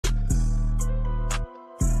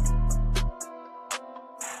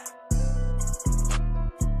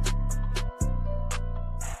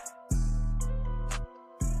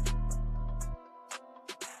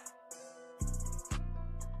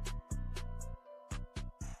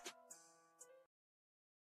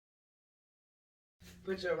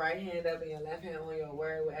Put your right hand up and your left hand on your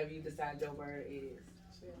word, whatever you decide your word is.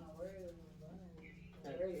 Shit, my word is my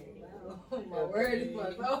word Okay. is my word is my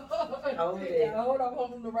soul. Hold it. Hold up,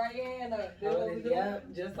 holding the right hand up. Hold it, yep,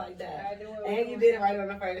 just like that. And And you did it right on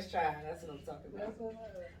the first try. That's what I'm talking about. That's what I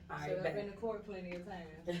heard. All Should right, have been in court plenty of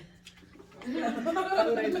times.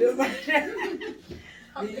 Hold it, just like that.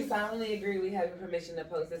 Do you solemnly agree we have your permission to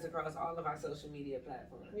post this across all of our social media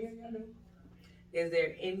platforms? Yeah, I do. Is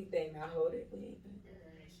there anything, now hold it,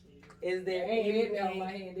 is there anything on anything,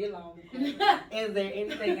 my hand this long? is there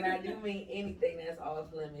anything, and I do mean anything that's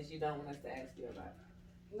off limits you don't want us to ask you about?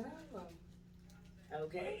 No.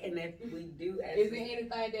 Okay, and if we do ask Is there anything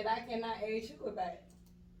that I cannot ask you about?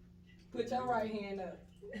 Put your right hand up.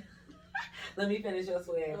 Let me finish your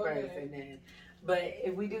swearing Okay. first, and then. But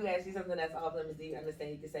if we do ask you something that's off limits, do you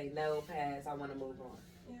understand? You can say no, pass. I want to move on.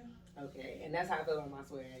 Yeah. Okay, and that's how I feel about my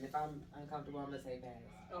swearing. If I'm uncomfortable, I'm gonna say pass.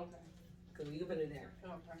 Okay. Cause you can put it down.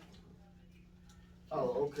 Okay.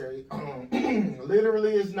 Oh, okay.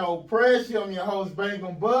 Literally, it's no pressure. I'm your host,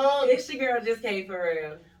 Bangum Bug. It's your girl just came for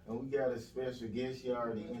real. And we got a special guest. She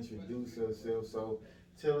already introduced herself. So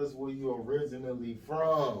tell us where you originally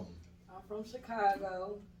from. I'm from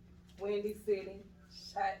Chicago, Windy City,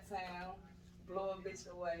 Chi-Town, blow a bitch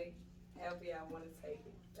away. However y'all want to take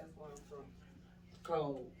it. That's where I'm from.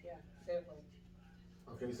 Cold. Yeah, definitely.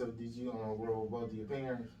 Okay, so did you grow with both of your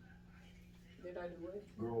parents? Did I do it?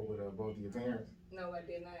 Grow up with both of your parents? No, I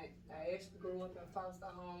did not. I actually grew up in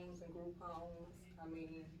foster homes and group homes. I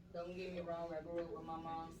mean, don't get me wrong, I grew up with my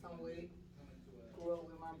mom somewhere. Grew up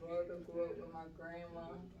with my brother, grew up with my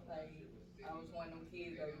grandma. Like, I was one of them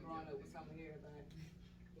kids that was growing up with some of everybody.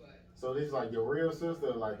 So this is like your real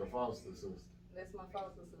sister or like a foster sister? That's my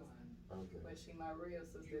foster sister. Okay. But she my real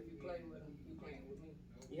sister. If you play with her, you playing with me.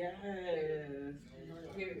 Yes.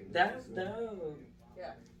 Period. That's dope.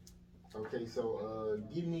 Yeah. Okay, so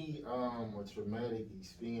give me a traumatic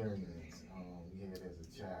experience you had as a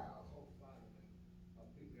child.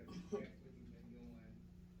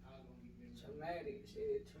 Traumatic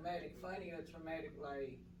shit. Traumatic funny or traumatic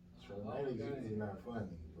like. Traumatic is usually not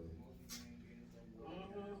funny, but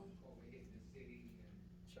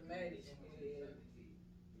Traumatic shit.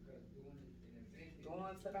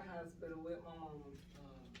 Going to the hospital with my mom.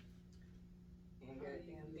 And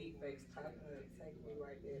goddamn defects popping up, taking me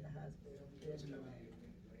right there at the hospital. That's traumatic.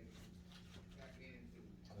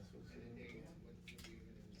 that's what's up.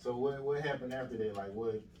 So what happened after that? Like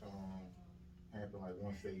what happened like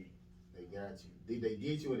once they got you? Did they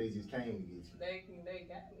get you or they just came to get you? They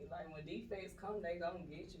got me. Like when defects come, they gon'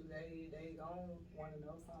 get you. They gon' wanna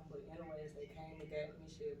know something. But anyways, they came and got me.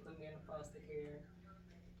 Shit, put me in foster care.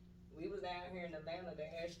 We was down here in Atlanta. They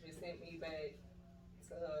actually sent me back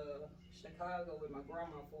to Chicago with my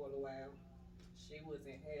grandma for a little while. She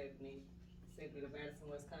wasn't having me. Sent me to Madison,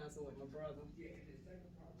 Wisconsin with my brother. Shit,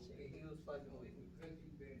 he was fucking with me. So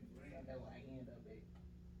that's where I ended up at.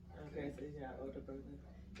 Okay, so you got older brother.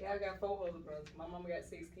 Yeah, I got 4 older brothers. My mama got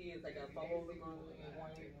 6 kids. I got 4 older brothers and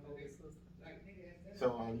 1 older sister. So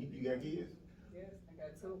you got kids? Yes, I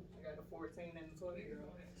got 2. I got a 14 and a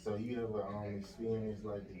 12-year-old. So you ever experienced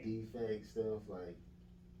like the defect stuff, like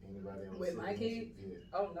anybody else? With my kids?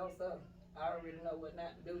 Yeah. Oh no, sir. I already know what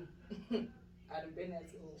not to do. I done been there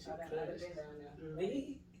too. I done been down there.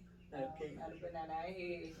 Me? Okay. I done been down there. I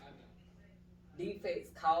had defects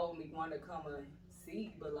call me, want to come and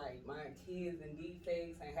see, but like my kids and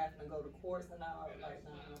defects and having to go to courts and all. Like,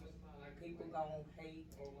 nah, people gon' hate.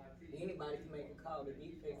 Anybody can make a call to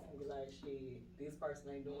defects and be like, shit, this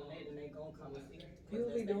person ain't doing that, and they gon' come and see.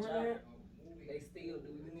 People be doing that? They still do.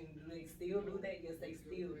 You mean, do they still do that? Yes, they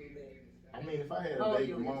still do that. I mean, if I had a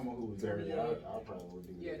baby mama who was dirty, I probably would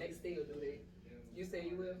do that. Yeah, they still do that. You say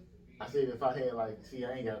you will? I said if I had like, see,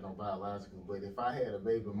 I ain't got no biological, but if I had a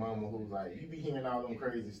baby mama who's like, you be hearing all them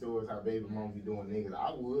crazy stories how baby mama be doing niggas,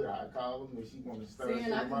 I'd call them if she want to start. See,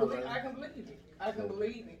 and I can believe it. I can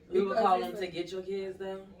believe it. You would call them to get your kids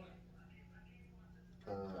though?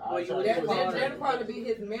 That'll probably be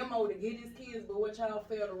his memo to get his kids, but what y'all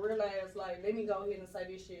fail to realize, like, let me go ahead and say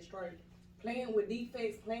this shit straight. Playing with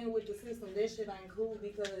defects, playing with the system, that shit ain't cool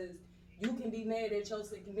because you can be mad at your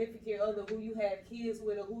significant other who you have kids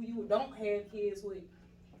with or who you don't have kids with.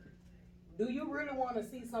 Do you really want to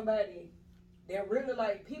see somebody that really,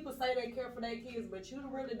 like, people say they care for their kids, but you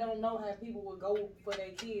really don't know how people would go for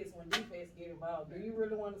their kids when defects get involved? Do you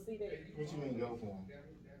really want to see that? What you mean go for them?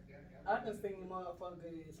 I done seen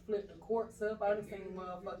motherfuckers flip the courts up. I done seen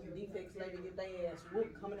motherfucking defects lady get their ass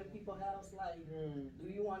whooped coming to people's house. Like, do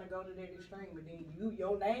you want to go to that extreme? But then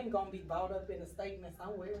your name gonna be brought up in a statement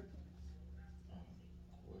somewhere.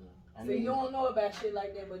 Well, See, you don't know about shit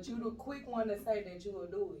like that, but you the quick one to say that you will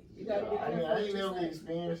do it. You gotta be I careful. mean, I what ain't you never say.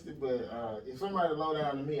 experienced it, but if somebody low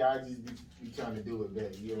down to me, I just be trying to do it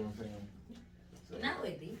back. You know what I'm saying? So, Not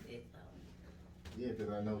with defects though. yeah, because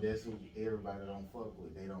I know that's who everybody don't fuck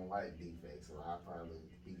with. They don't like defects, so I probably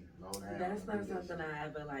be low down. That's and not do that something shit. I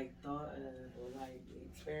ever like thought of or like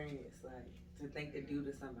experienced, like to think to do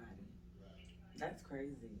to somebody. That's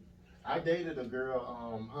crazy. I dated a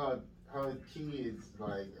girl. Her kids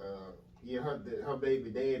like yeah, her baby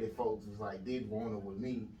daddy folks was like did want her with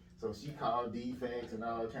me, so she called defects and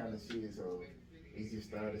all kind of shit. So it just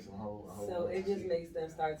started some whole. So bunch it of just shit. makes them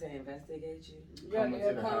start to investigate you. Yeah, Coming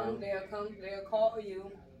to the house. they'll call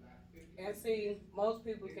you. And see, most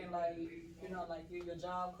people can like, you know, like your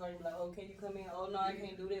job call you like, oh, can you come in? Oh no, I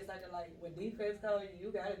can't do this. I can like when defense call you,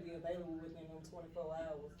 you gotta be available within them 24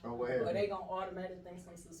 hours. Oh, what Or happened? they gonna automatically think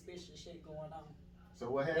some suspicious shit going on. So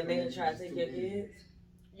what happened? And they is try it's to take too your easy. kids.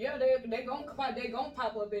 Yeah, they gonna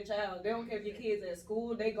pop up at your house. They don't care if your kids at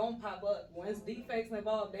school, they gonna pop up. Once defects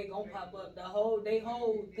involved, they gonna pop up. They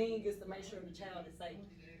whole thing is to make sure the child is safe.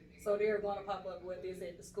 So they're gonna pop up whether it's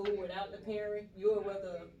at the school without the parent. You'd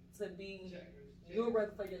rather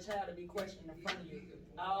for your child to be questioned in front of you.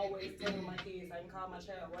 I always tell my kids, I can call my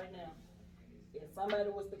child right now. If somebody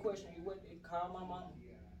was to question you, what they call my mom.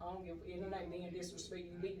 I don't give it ain't being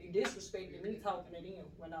disrespectful. You disrespecting me talking to them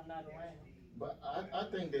when I'm not around. But I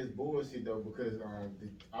think that's bullshit though because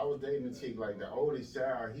I was dating a chick like the oldest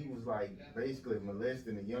child he was like basically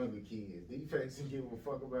molesting the younger kids. Defects didn't give a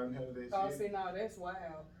fuck about none of that Oh, shit. see, no, that's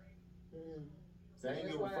wild. They ain't that's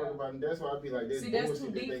give a wild. fuck about it. That's why I be like that's See, that's bullshit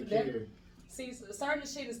too that deep they for that. care. See, certain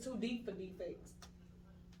shit is too deep for defects.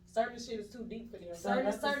 Certain shit is too deep for them. So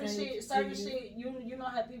that's the same Certain to you? shit. You know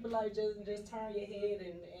how people like just turn your head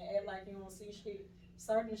and act like you don't see shit.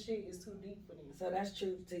 Certain shit is too deep for them. So that's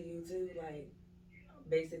true to you too. Like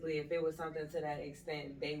basically, if it was something to that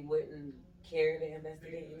extent, they wouldn't care to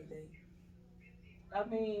investigate anything. I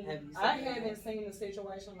mean, Have you seen I that? haven't seen a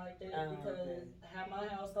situation like that Oh, because okay. how my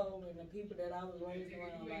household and the people that I was raised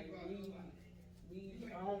around, like we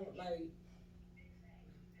don't like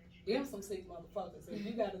them some sick motherfuckers. If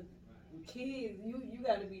you got kids, you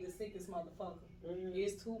gotta be the sickest motherfucker. Mm-hmm.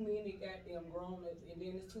 There's too many goddamn grown ups, and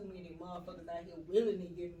then there's too many motherfuckers out here willingly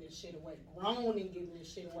giving this shit away, grown and giving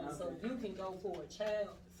this shit away. So if you can go for a child.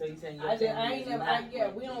 So you saying your I family ain't is never,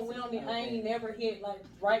 not we don't, okay. I ain't never hit like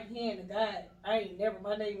right hand of God. I ain't never,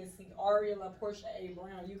 my name is Ariel Portia A.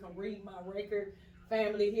 Brown. You can read my record,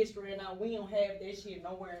 family history, and we don't have that shit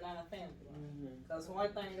nowhere in our family. Mm-hmm. Cause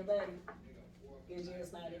one thing about it, it's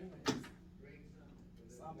just not in us.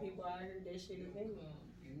 Some people out here, that shit is in them.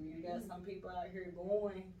 You got some people out here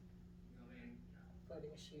going for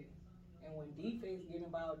that shit. And when defense get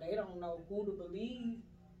involved, they don't know who to believe.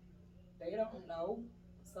 They don't know.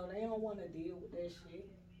 So they don't want to deal with that shit.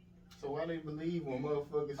 So why they believe when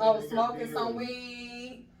motherfuckers say Oh, they got smoking deals? some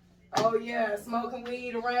weed. Oh yeah, smoking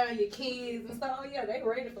weed around your kids and stuff. Oh yeah, they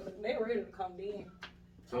ready to come in.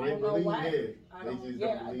 So I they don't know believe why. that. I They don't, just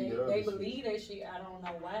yeah, don't believe the they other shit. believe that shit. I don't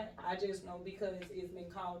know why. I just know because it's been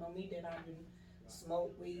called on me that I been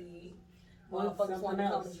smoke weed. What's Motherfuckers want something to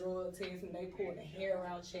come else? to drug test and they pull the hair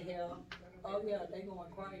out your hair. Oh yeah, they going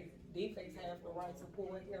crazy. Defects have the right to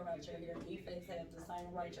pull hair out your hair. Defects have the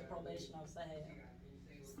same right your probation officer have.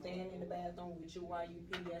 Stand in the bathroom with you while you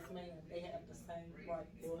pee, yes ma'am. They have the same right.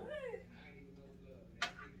 What?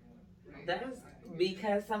 That's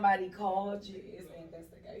because somebody called you. It's an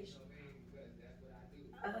investigation.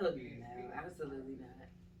 Oh no, absolutely not.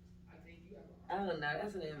 Oh no,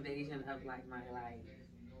 that's an invasion of like my life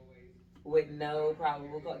with no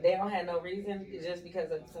probable cause. They don't have no reason just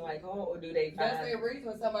because of somebody called, or do they That's find? the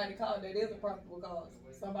reason somebody called. That is a probable cause.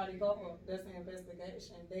 Somebody called. That's an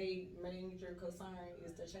investigation. They major concern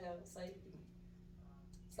is the child's safety.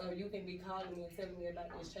 So you can be calling me and telling me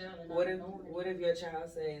about this child and What I'm if ignoring it. what if your child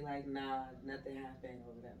say like, nah, nothing happened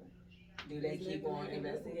or whatever? Do they There's keep nothing on they can do.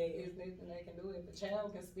 investigating? There's nothing they can do. If the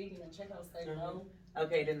child can speak and the child say no,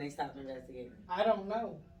 Okay, then they stop investigating. I don't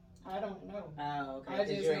know. I don't know. Oh, okay. I 'cause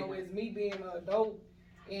just you ain't know it's me being an adult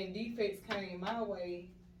and defects came my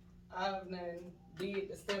way. I've done did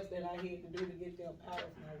the steps that I had to do to get them out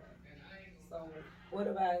of my way. So What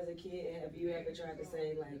about as a kid? Have you ever tried to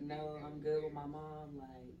say like, no, I'm good with my mom? Like,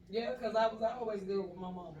 yeah, cause I was always good with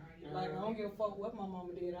my mama. Like I don't give a fuck what my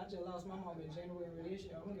mama did. I just lost my mama in January of this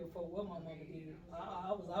year. I don't give a fuck what my mama did.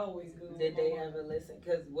 I was always good. did with they my mama. ever listen?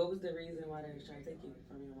 Cause what was the reason why they was trying to take you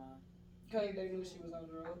from your mom? Cause they knew she was on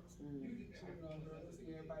drugs. Mm. She was on drugs.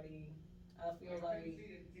 Everybody, I feel like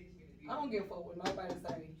I don't give a fuck what nobody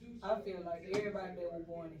say. I feel like everybody that was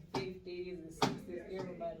born in 50s and 60s,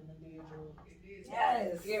 everybody done did drugs. Yes.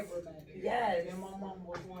 Yes. Everybody. Yes. And my mom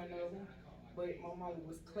was one of them. But my mom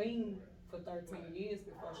was clean for 13 years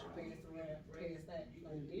before she passed that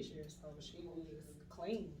like this year. So she was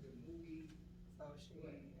clean. So she, I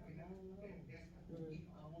don't know. I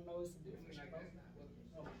don't know, it's a different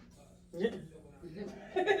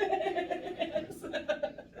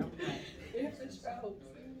different strokes.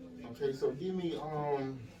 Okay, so give me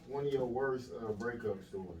one of your worst breakup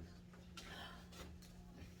stories.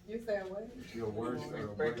 You said what? Your worst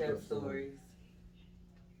breakup stories.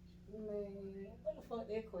 Man, where the fuck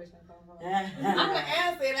that question come from? I'm I'ma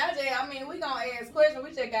answer it. I mean, we gonna ask questions.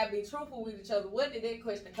 We just gotta be truthful with each other. Where did that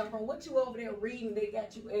question come from? What you over there reading that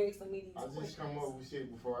got you asking me these I questions? just come up with shit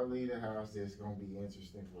before I leave the house that's gonna be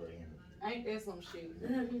interesting for the interview. Ain't that some shit?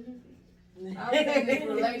 I was in this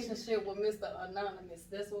relationship with Mr. Anonymous.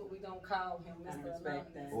 That's what we gonna call him, I Mr.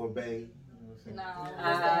 respect Anonymous. that. Or bae. No,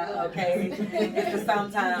 Okay. Mr.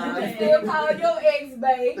 Sometimes. I still call your ex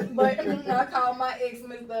babe, but I call my ex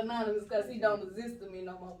Mr. Anonymous because he don't exist to me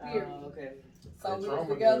no more, period. Oh, okay. So we was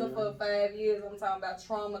together for 5 years. I'm talking about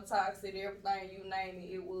trauma, toxic, everything, you name it,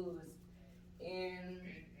 it was. And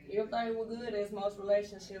everything was good as most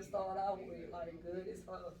relationships start out with, like good as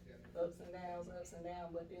fuck. Ups and downs,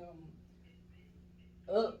 but them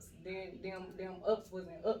ups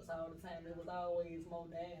wasn't ups all the time. It was always more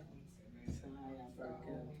downs. So how y'all broke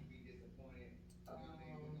up?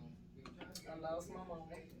 I lost my mama.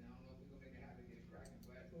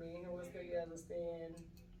 Me and him was together staying.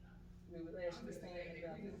 We was actually staying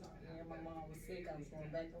together. Me and my mom was sick. I was going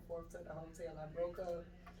back and forth to the hotel. I broke up.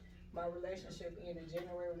 My relationship ended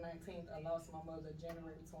January 19th. I lost my mother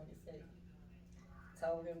January 22nd.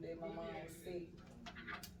 Told him that my mom was sick.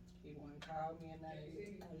 He wouldn't call me and I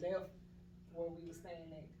left where we were staying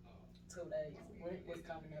at 2 days. Rent was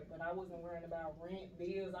coming up, but I wasn't worrying about rent,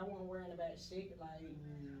 bills. I wasn't worrying about shit. Like,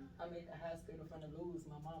 I'm at the hospital finna lose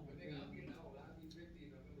my mama.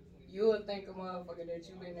 You would think a motherfucker that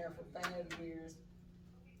you been there for 5 years.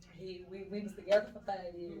 We was together for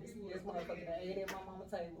 5 years. This motherfucker that ate at my mama's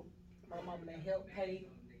table. My mama that helped pay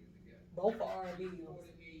both of our bills.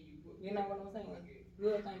 You know what I'm saying? You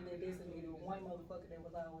would think that this is the one motherfucker that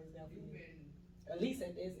was always there for you. At least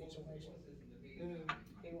at this situation. He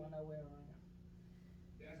wasn't nowhere around.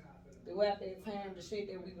 Throughout that time, the shit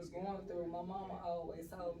that we was going through, my mama always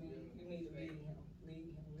told me, you need to leave him.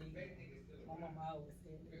 My mama always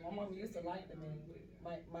said that. My mama used to like the man.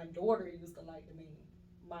 My daughter used to like the man.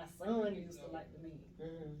 My son used to like the man.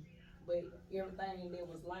 But everything that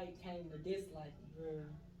was like came to dislike him.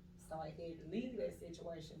 So I had to leave that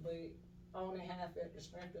situation. But only half at the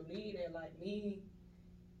strength to leave that, like me,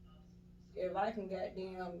 if I can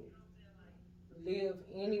goddamn live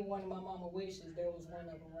any one of my mama wishes, there was one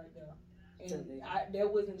of them right there. And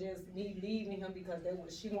that wasn't just me leaving him because that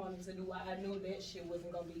was she wanted to do. I knew that shit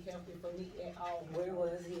wasn't gonna be healthy for me at all. Where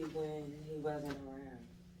was he when he wasn't around?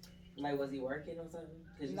 Like, was he working or something?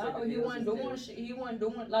 No, he wasn't doing shit. He wasn't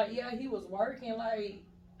doing, like, yeah, he was working, like,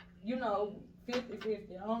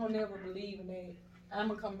 50-50. I don't never believe in that. I'm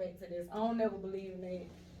gonna come back to this. I don't never believe in that.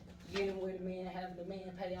 Getting with a man, having the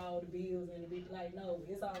man pay all the bills and be like, no,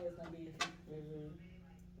 it's always gonna be a 50.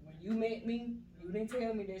 When you met me, you didn't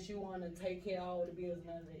tell me that you want to take care of all the bills and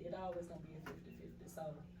none of that. It always gonna be a 50-50.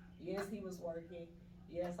 So, yes, he was working.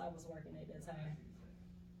 Yes, I was working at that time.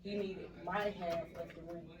 He needed my half of the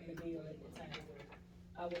rent and the bill at the time.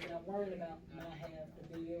 I was not worried about my half, the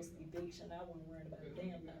bills, eviction. I wasn't worried about a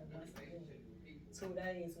damn thing once again. 2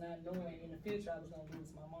 days not knowing in the future I was gonna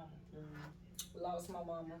lose my mama. Lost my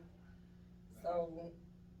mama. So,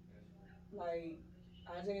 like,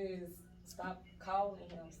 I just stopped calling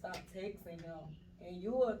him, stopped texting him. And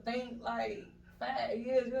you would think, like, 5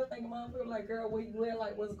 years, you'll think, motherfucker, like, girl, where you at?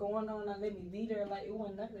 Like, what's going on? Now let me be there. Like, it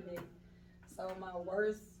wasn't nothing of that. So, my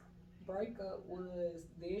worst breakup was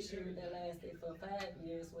this year that lasted for 5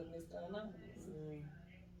 years with Mr. Anonymous.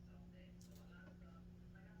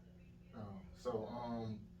 So,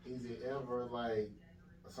 is it ever, like,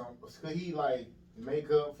 could he, like,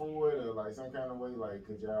 make up for it or, like, some kind of way? Like,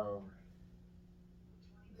 could y'all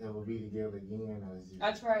ever be together again? Or is it...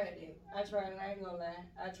 I tried it. I ain't gonna lie.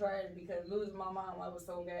 I tried it because losing my mom, I was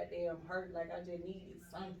so goddamn hurt. Like, I just needed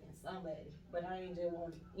somebody. But I ain't just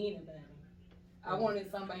wanted anybody. I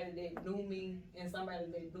wanted somebody that knew me and somebody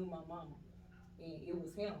that knew my mama. And it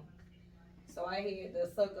was him. So I had to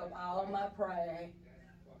suck up all my pride.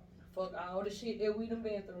 Fuck all the shit that we done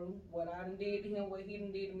been through. What I done did to him, what he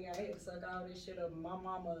done did to me. I had to suck all this shit up. My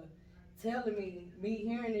mama telling me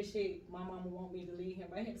hearing this shit, my mama want me to leave him.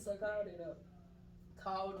 I had to suck all that up.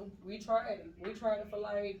 Called him. We tried it. We tried it for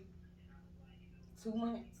like 2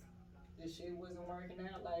 months. This shit wasn't working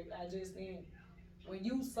out. Like, I just didn't when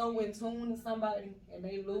you so in tune to somebody and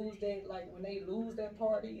they lose that, like when they lose that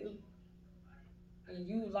part of you, and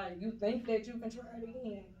you like you think that you can try it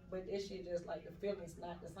again, but this shit just like the feelings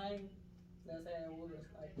not the same. That's how it was.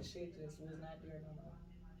 Like the shit just was not there no more.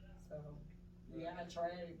 So yeah, I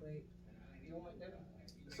tried it, but you weren't there.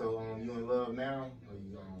 So you in love now, or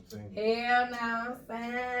you single? Hell no,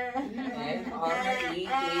 I'm And all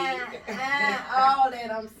all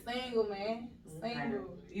that. I'm single, man.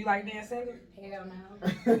 Single. You like being single? Hell no.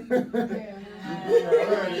 Cause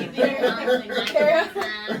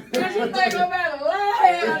you think I'm about to lie.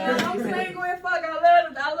 Hell no. I'm single and fuck. I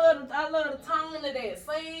love the tone of that.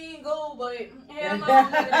 Single, but hell no. I'm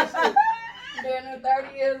not that shit. Then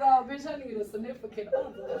 30 years old, bitch, I need a significant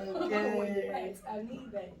other. Okay. I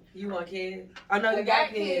need that. You want kids? Oh no, I you got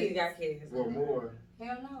kids. You got kids. Or more.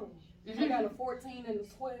 Hell no. I got a 14 and a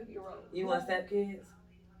 12-year-old. You want step kids?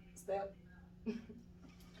 Step.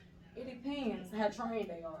 It depends how trained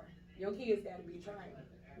they are. Your kids gotta be trained.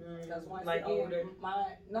 Because once Like again, older?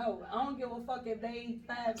 no, I don't give a fuck if they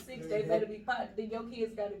 5, 6, they better be pot. Your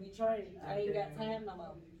kids gotta be trained. I ain't got time no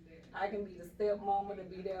more. I can be the stepmama to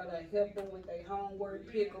be there to help them with their homework,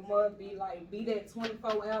 pick them up, be that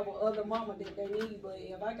 24-hour other mama that they need. But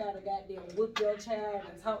if I gotta goddamn whoop your child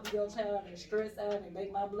and talk to your child and stress out and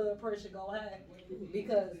make my blood pressure go high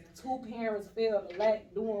because 2 parents feel the lack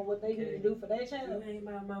doing what they need to do for their child, You ain't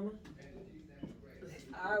my mama.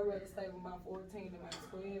 I'd rather stay with my 14 and my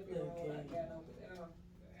 12-year-old. I got over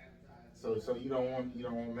there. So you don't want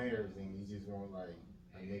marriage, and you just want like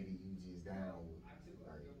maybe you just down with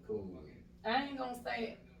like cool. I ain't gonna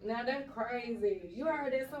say. Now that's crazy. You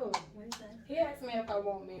heard that too. He asked me if I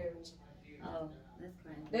want marriage. Oh, that's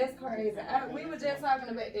crazy. That's crazy. We were just talking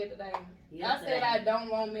about that today. I said I don't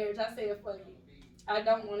want marriage. I said fuck it. I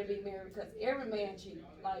don't want to be married because every man cheat.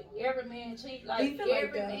 Like every man cheat. Like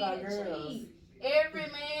every man cheat. Every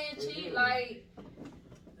man cheat. Like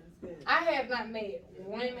I have not met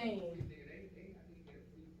one man.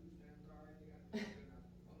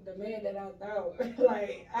 The man that I thought.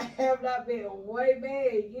 Like I have not met one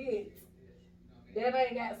man yet that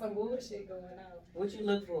ain't got some bullshit going on. What you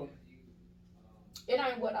look for? It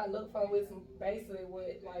ain't what I look for. It's basically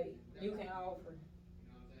what like you can offer.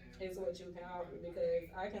 It's what you can offer because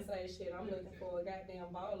I can say shit. I'm looking for a goddamn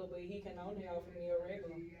baller, but he can only offer me a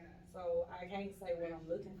regular. So I can't say what I'm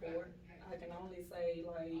looking for. I can only say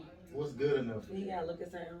like What's good enough for You you? gotta look a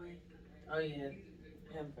certain way. Oh yeah,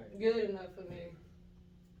 him first. good enough for me.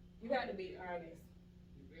 You got to be honest.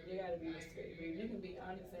 You got to be respectful. If you can be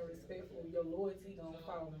honest and respectful, your loyalty gonna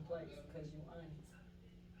fall in place because you honest.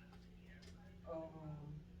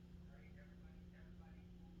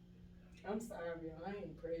 I'm sorry, I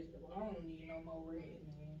ain't prejudiced. I don't need no more red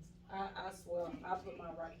names. I swear, I put my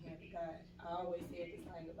right hand to God. I always said this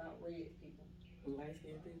thing about red people. Light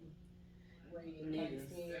skinned people. Red, light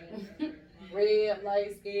skin. Red,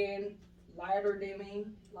 light skin, lighter than me.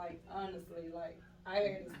 Like, honestly, like, I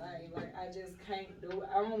had this thing. Like, I just can't do it.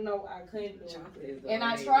 I don't know, I couldn't do it. And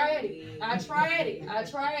I tried it. I tried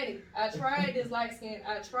this light skin.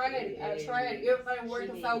 I tried it. Everything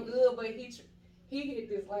working so good, but he hit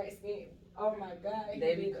this light skin. Oh my God.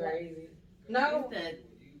 They be crazy. No. Girl,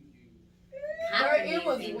 It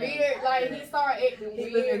was weird. Like he started acting He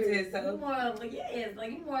looked into weird. himself. More of like you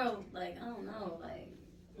more of like I don't know like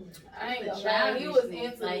I ain't It's gonna lie. He was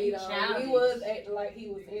childishness, into like, me you though. He childish. was acting like he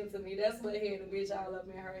was into me. That's what had the bitch all up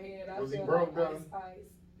in her head. I Was he felt broke, like though? ice.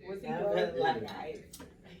 Was he I broke? felt like ice.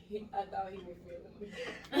 I thought he was feeling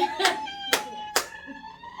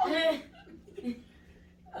me.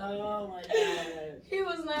 Oh my God. He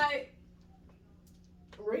was not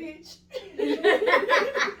rich.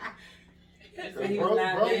 So he was Broke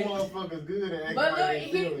not rich. motherfuckers good at acting But like look,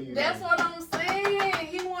 they feeling you. that's what I'm saying.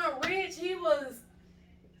 He wasn't rich. He was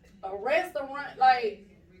a restaurant. Like,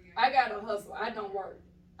 I got a hustle. I don't work.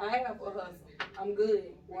 I have a hustle. I'm good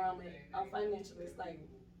where I'm at. I'm financially stable.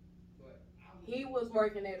 He was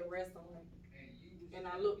working at a restaurant. And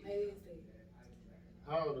I looked past it.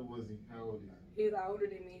 How old was he? How old is he? He's older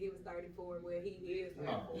than me. He was 34. Well, he is 34.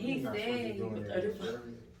 No, He he's not said supposed to be he doing was that at 35.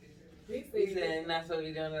 30. He said not so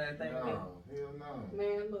we doing that thing. No, hell no.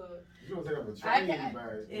 Man, look. You supposed to have a I trade can't- by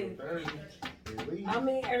 30 at least. I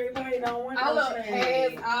mean, everybody don't want I no look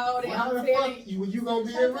trade. past all that. Why I'm the telling fuck you gonna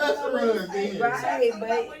be in restaurants then? Right,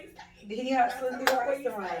 but he hustling through the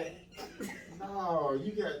restaurant. No,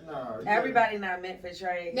 you got no. Everybody not meant for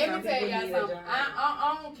trade. Let Some me tell people y'all need a something. job.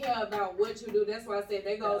 I don't care about what you do. That's why I said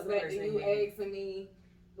that goes That's the back to first you thing. asking me.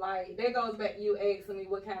 Like that goes back to you asking me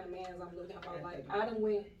what kind of mans I'm looking for. Like I done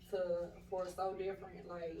went for so different.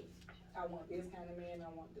 Like I want this kind of man. I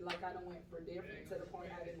done went for different to the point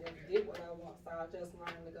I didn't never get what I want. So I just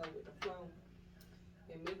learned to go with the flow.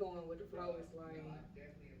 And me going with the flow is like,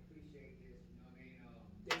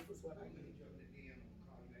 this is what I need.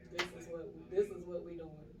 This is what we doing.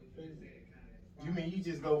 You mean you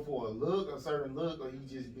just go for a certain look, or you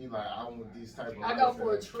just be like, I want this type of I go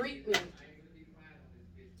for a treatment.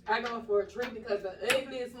 I go for a treat because the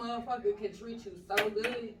ugliest motherfucker can treat you so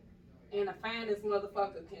good, and the finest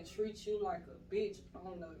motherfucker can treat you like a bitch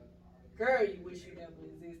on the girl you wish you never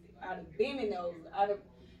existed. I'd have been in those.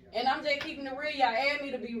 And I'm just keeping it real. Y'all asked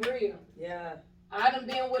me to be real. Yeah. I done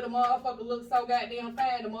been with a motherfucker look so goddamn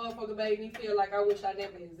fine, the motherfucker made me feel like I wish I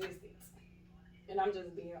never existed. And I'm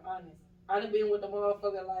just being honest. I done been with the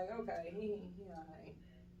motherfucker like, okay, he alright.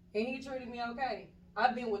 And he treated me okay.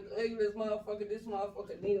 I've been with the ugliest motherfucker. This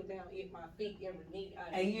motherfucker kneel down, eat my feet every knee.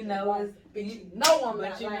 And you know what's, bitch, no one.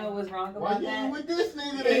 But you know what's wrong Why about you that? with this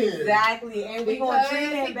nigga then? Exactly, and we gonna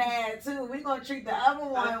treat him Because- bad too. We gonna treat the other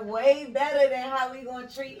one way better than how we gonna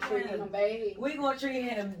treat Treating him him. bad. We gonna treat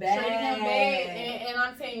him bad. Treating him bad. And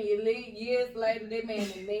I'm telling you, years later, that man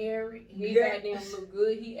is married. He Yeah. goddamn look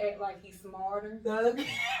good. He act like he's smarter. Okay.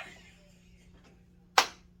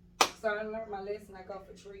 So I learned my lesson. I go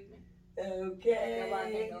for treatment. Okay.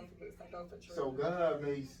 Nobody can go for this. I go for treatment. So God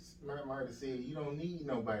might have said you don't need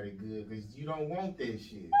nobody good because you don't want that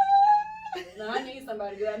shit. No, I need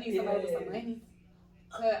somebody good. I need somebody with some money.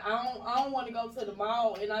 Cause I don't want to go to the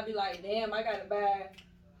mall and I be like, damn, I gotta buy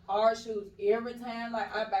hard shoes every time.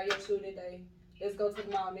 Like I buy your shoe today. Let's go to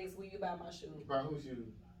the mall next week. You buy my shoe. By who's you?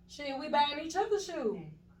 Shit, we buying each other's shoe.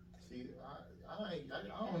 See, I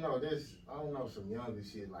don't know. I don't know some younger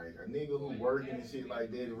shit like a nigga who working and shit like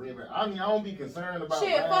that. Really, I mean, I don't be concerned about.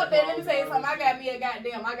 Shit, buying fuck that. Let me clothes tell you and all something. I that got me a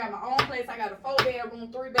goddamn. I got my own place. I got a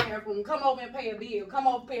 4-bedroom, 3-bathroom. Come over and pay a bill. Come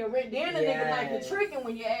over and pay a rent. Then the nigga might be Yes. tricking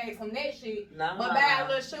when you ask him that shit. Nah. But buy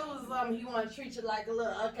little shoes or something, he want to treat you like a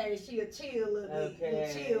little, okay, she'll chill a little bit. Okay.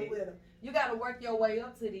 You chill with him. You got to work your way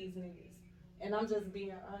up to these niggas. And I'm just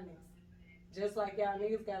being honest. Just like y'all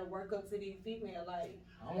niggas got to work up to these females. Like,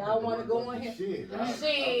 I don't y'all have to wanna work go up in to here- Shit. I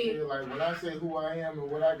Shit. feel like when I say who I am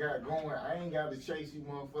and what I got going, I ain't got to chase you,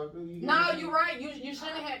 motherfucker. You no, hear me? you right. You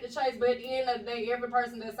shouldn't have to chase. But at the end of the day, every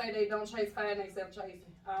person that say they don't chase find themselves chasing.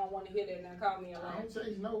 I don't want to hear that. Now call me a I liar. don't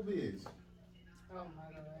chase no bitch. Oh my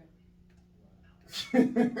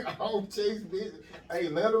God. I don't chase bitch. Hey,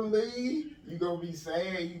 let them leave. You gonna be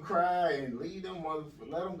sad, you cry, and leave them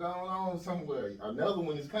motherfuckers. Let them go on somewhere. Another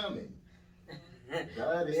one is coming.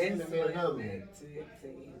 God is sending me another one.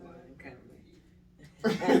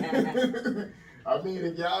 I mean,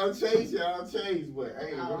 if y'all chase, but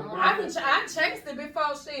hey, I chased it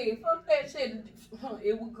before shit. Fuck that shit.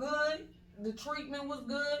 It was good. The treatment was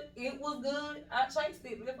good. It was good. I chased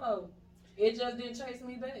it before. It just didn't chase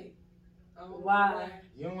me back. Why?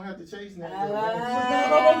 you don't have to chase No,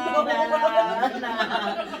 niggas.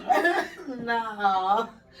 no.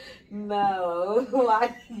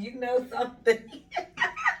 Why? You know something. I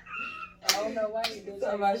don't know why you did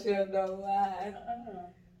Somebody should know why.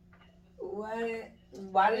 What?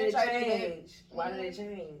 Why did it change? Why did it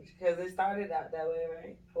change? Because it started out that way,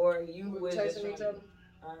 right? Or you We were were just chasing each trying-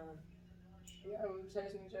 other. Yeah, we were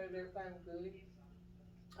chasing each other. Everything was good.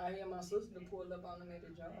 I hear my sister pulled up on them at the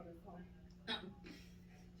job before.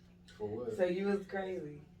 For what? So you was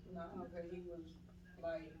crazy. No, because he was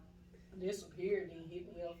like disappeared and hit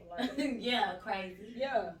me up for like. Yeah, crazy.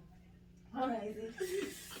 Yeah. Crazy.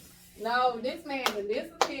 No, this man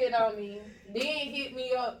disappeared on me. Then hit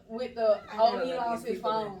me up with the he lost his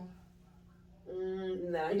phone.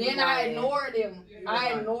 No. And then I ignored him.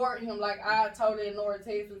 I ignored him. Like I totally ignored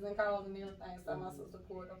texts and calls and everything. So my sister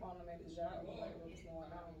pulled up on him at his job. Like, what's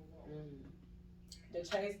going on? The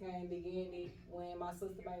chase game began when my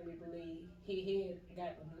sister made me believe he had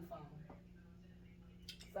got a new phone.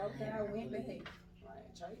 So okay, I went back. Like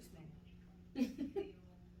chased him.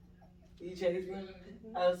 You chased him?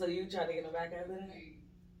 Oh, so you tried to get him back after that?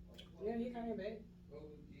 Yeah, he came back.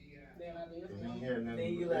 Then I left You ain't him hear Then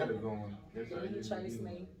nothing you but left better him. going. That's how then he you chased do.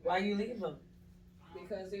 me Why you leave him?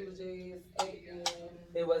 because he was just acting.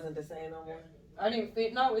 It wasn't the same no more. I didn't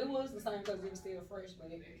fit. No, it was the same because he was still fresh, but I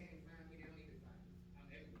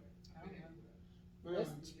don't know.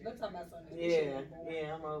 Let's talk about something. Yeah,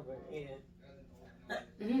 I'm over it. Yeah.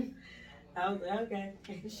 I was okay.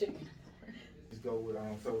 Shit. Just go with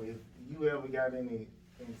so if you ever got into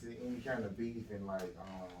any kind of beef and like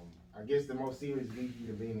I guess the most serious beef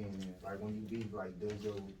you've been in, like when you beef, like does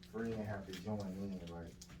your friend have to join in, like,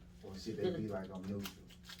 or should they be like I'm neutral?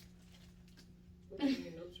 What you mean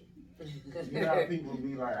neutral? You know how people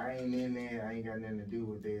be like, I ain't in there, I ain't got nothing to do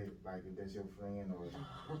with that, like if that's your friend or it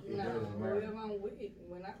No, doesn't matter. whoever I'm with,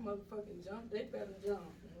 when I motherfucking jump, they better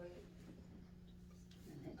jump.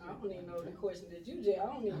 don't even know the question that you just. I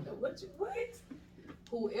don't even know what.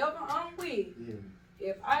 Whoever I'm with,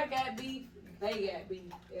 if I got beef, they got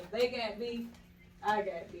beef. If they got beef, I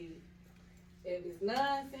got beef. If it's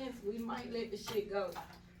nonsense, we might let the shit go.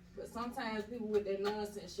 But sometimes people with that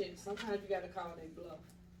nonsense shit, sometimes you gotta call their bluff.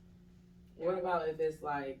 What about if it's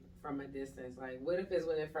like from a distance? Like, what if it's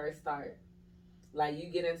when it first start? Like, you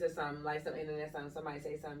get into something, like some internet something, somebody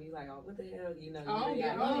say something, you like, oh, what the hell? You know, I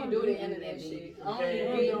don't even do the internet shit. I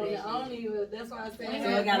don't even, that's why I said, so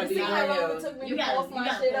it gotta be real. It took me to post my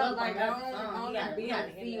shit up, like, I don't be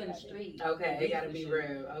on see you in the street. Okay, it gotta be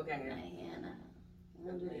real. Okay. I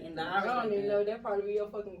don't even know. That probably be your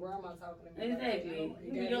fucking grandma talking to me. Exactly.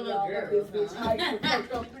 You be your little girl. This bitch hyped and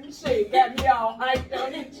fucked up and shit. Got me all hyped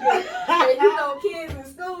on this shit. And you know, kids in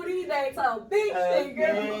school these days talk big shit,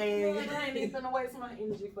 girl. Man, I ain't even finna waste my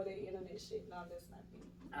energy for that internet shit. No, that's not me.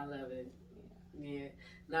 I love it. Yeah.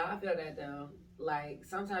 No, I feel that though. Like,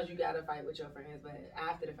 sometimes you gotta fight with your friends, but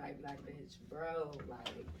after the fight, be like, bitch, bro,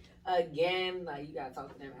 like, again, like, you gotta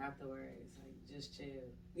talk to them afterwards. Like, just chill.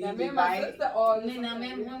 Now, me and my sister always.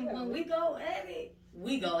 When we go at it,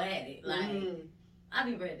 we go at it. Like, I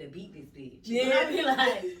be ready to beat this bitch. Yeah. I be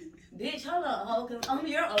like, bitch, hold up, ho, cause I'm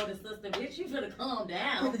your older sister, bitch. You better calm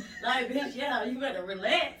down. Like, bitch, yeah, you better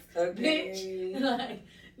relax, bitch. Like,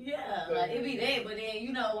 yeah, like it be that, but then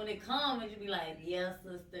you know when it comes, you be like, yeah,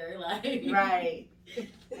 sister, like, right.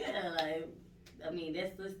 Yeah, like, I mean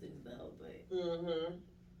that's sisters though, but.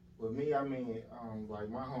 With me, I mean, like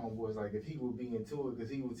my homeboys, like if he would be into it,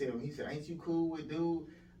 cause he would tell me, he said, "Ain't you cool with dude?"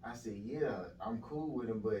 I said, "Yeah, I'm cool with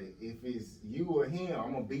him, but if it's you or him,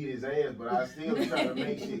 I'm gonna beat his ass. But I still try to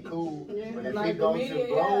make shit cool. Yeah, but if like it goes to media,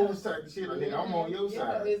 blows type of shit, nigga, I'm on your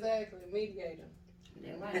side." Yeah, exactly, mediator.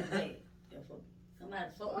 That right, hey,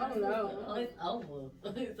 somebody fuck I don't know. Oh, it's over.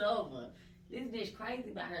 It's over. This bitch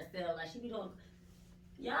crazy by herself. Like she be doing.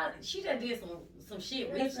 Y'all, she just did some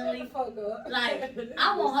shit recently. Shut the fuck up. Like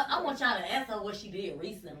I want y'all to ask her what she did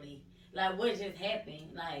recently. Like what just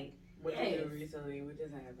happened. Like what you did recently? What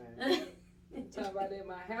just happened? Talking about at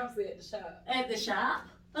my house at the shop. At the shop.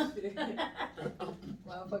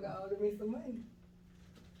 Motherfucker owed me some money.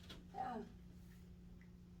 Yeah.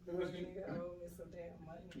 Nigga owed me some damn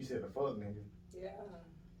money. You said a fuck nigga. Yeah.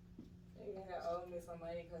 Nigga owed me some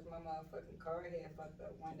money because my motherfucking car had fucked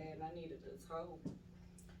up one day and I needed a tow.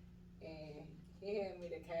 And he had me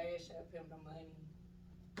to cash up him the money.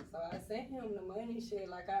 So I sent him the money shit.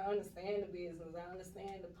 Like, I understand the business. I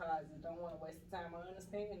understand deposit. Don't want to waste the time. I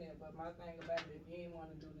understand that. But my thing about it, if you ain't want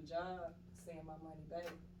to do the job, send my money back.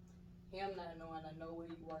 Him not knowing I know where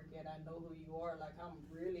you work at. I know who you are. Like, I'm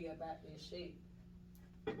really about this shit.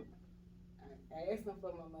 I asked him for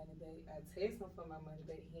my money back. I text him for my money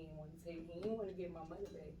back. He didn't want to take. He didn't want to get my money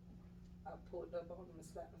back. I pulled up on him and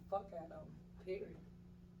slapped the fuck out of him. Period.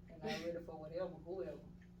 And I ready for whatever, whoever.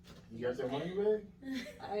 You got your money back?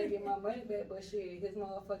 I didn't get my money back, but shit, his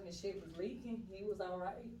motherfucking shit was leaking. He was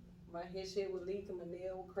alright. His shit was leaking, my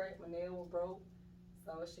nail was cracked, my nail was broke.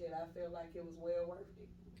 So shit, I feel like it was well worth it.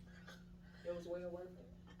 It was well worth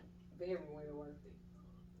it. Very well worth it.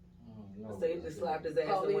 No, so you just slapped his ass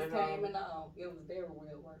and Police went came home? and all. It was very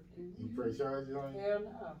well worth it. You press charges on him? Hell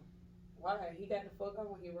no. Why? He got the fuck on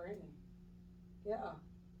when he ran. Yeah.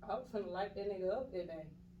 I was finna light that nigga up that day.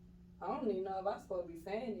 I don't even know if I'm supposed to be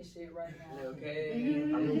saying this shit right now.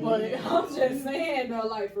 Okay. But I'm just saying though,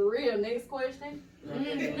 like for real. Next question. Her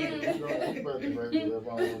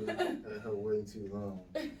waiting too long.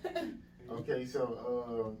 Okay,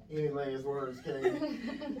 so any last words, Katie?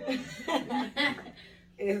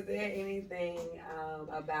 Is there anything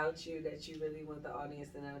about you that you really want the audience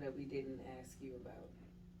to know that we didn't ask you about?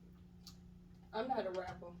 I'm not a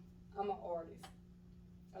rapper. I'm an artist.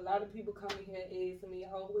 A lot of people come in here asking me,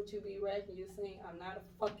 "Oh, would you be rapping? You sing?" I'm not a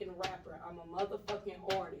fucking rapper. I'm a motherfucking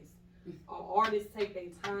artist. Artists take their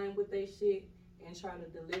time with their shit and try to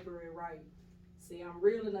deliver it right. See, I'm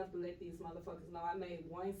real enough to let these motherfuckers know I made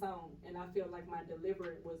one song and I feel like my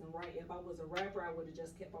delivery wasn't right. If I was a rapper, I would have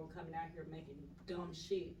just kept on coming out here making dumb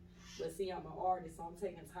shit. But see, I'm an artist, so I'm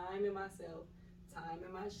taking time in myself, time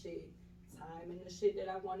in my shit, time in the shit that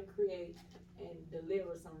I want to create and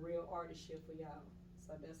deliver some real artist shit for y'all.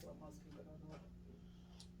 So that's what most people don't know.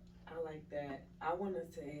 I like that. I want to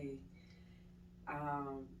say,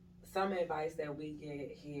 some advice that we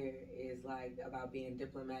get here is like about being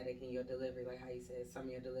diplomatic in your delivery, like how you said some of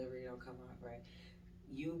your delivery don't come out right.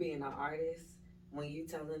 You being an artist, when you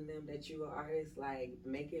telling them that you an artist, like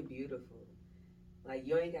make it beautiful. Like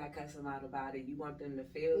you ain't got to cuss them out about it. You want them to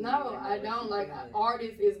feel. No, I don't. Like an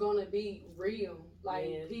artist is gonna be real.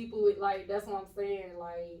 Like people, like that's what I'm saying.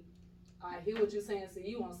 Like I hear what you're saying. So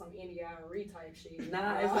you want some NDIRE type shit?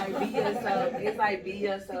 Nah, it's like be yourself. It's like be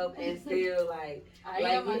yourself and still like. I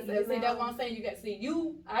like, am myself. you See, know? that's what I'm saying. You got see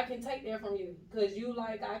you. I can take that from you because you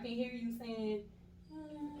like I can hear you saying.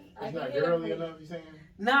 I It's can not hear that girly from you. enough, you saying?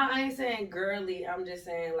 No, I ain't saying girly. I'm just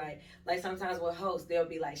saying like sometimes with hosts they'll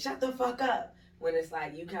be like, shut the fuck up. When it's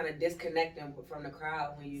like you kind of disconnect them from the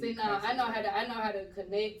crowd when you. See, now I know how to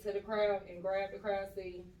connect to the crowd and grab the crowd.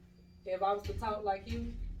 See, if I was to talk like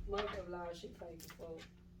you, motherfucker, loud shit fake as fuck.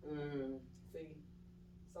 Mm. See,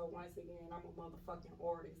 so once again, I'm a motherfucking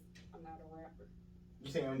artist. I'm not a rapper. You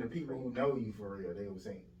saying the people who know you for real, they would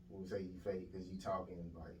say you fake because you talking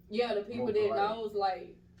like. Yeah, the people more that polite. knows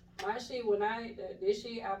like my shit. When this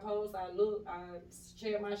shit I post, I look, I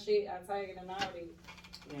share my shit, I tag it and all that.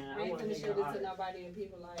 Yeah, I I ain't want finna to show hear this art. to nobody and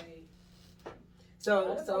people like. So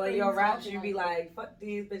Why the in fuck your are you raps talking you be like like, fuck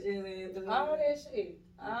these bitches and All that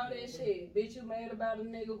shit. Bitch, you mad about a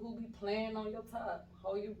nigga who be playing on your top.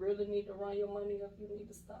 How you really need to run your money up, you need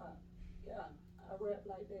to stop. Yeah, I rap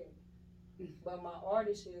like that. But my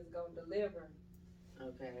artist shit is gonna deliver.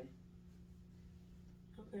 Okay.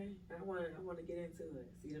 Okay. I want to get into it.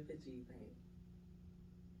 See the picture you paint.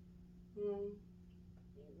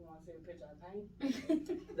 You wanna see the picture I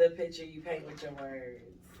paint? The picture you paint with your words.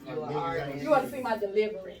 You Like an niggas artist. ain't- You wanna see my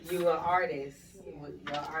delivery? You an artist. Yeah.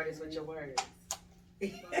 You're an artist with your words. But,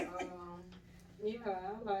 yeah,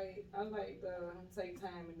 I like to take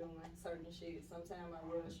time in doing certain shit. Sometimes I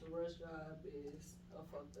rush job is a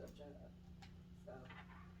fucked up job. So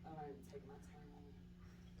I learn to take my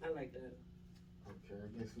time. I like that. Okay,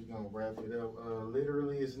 I guess we're gonna wrap it up.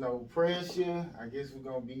 Literally, it's no pressure. I guess we're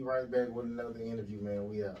gonna be right back with another interview, man.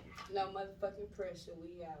 We out. No motherfucking pressure,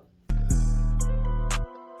 we out.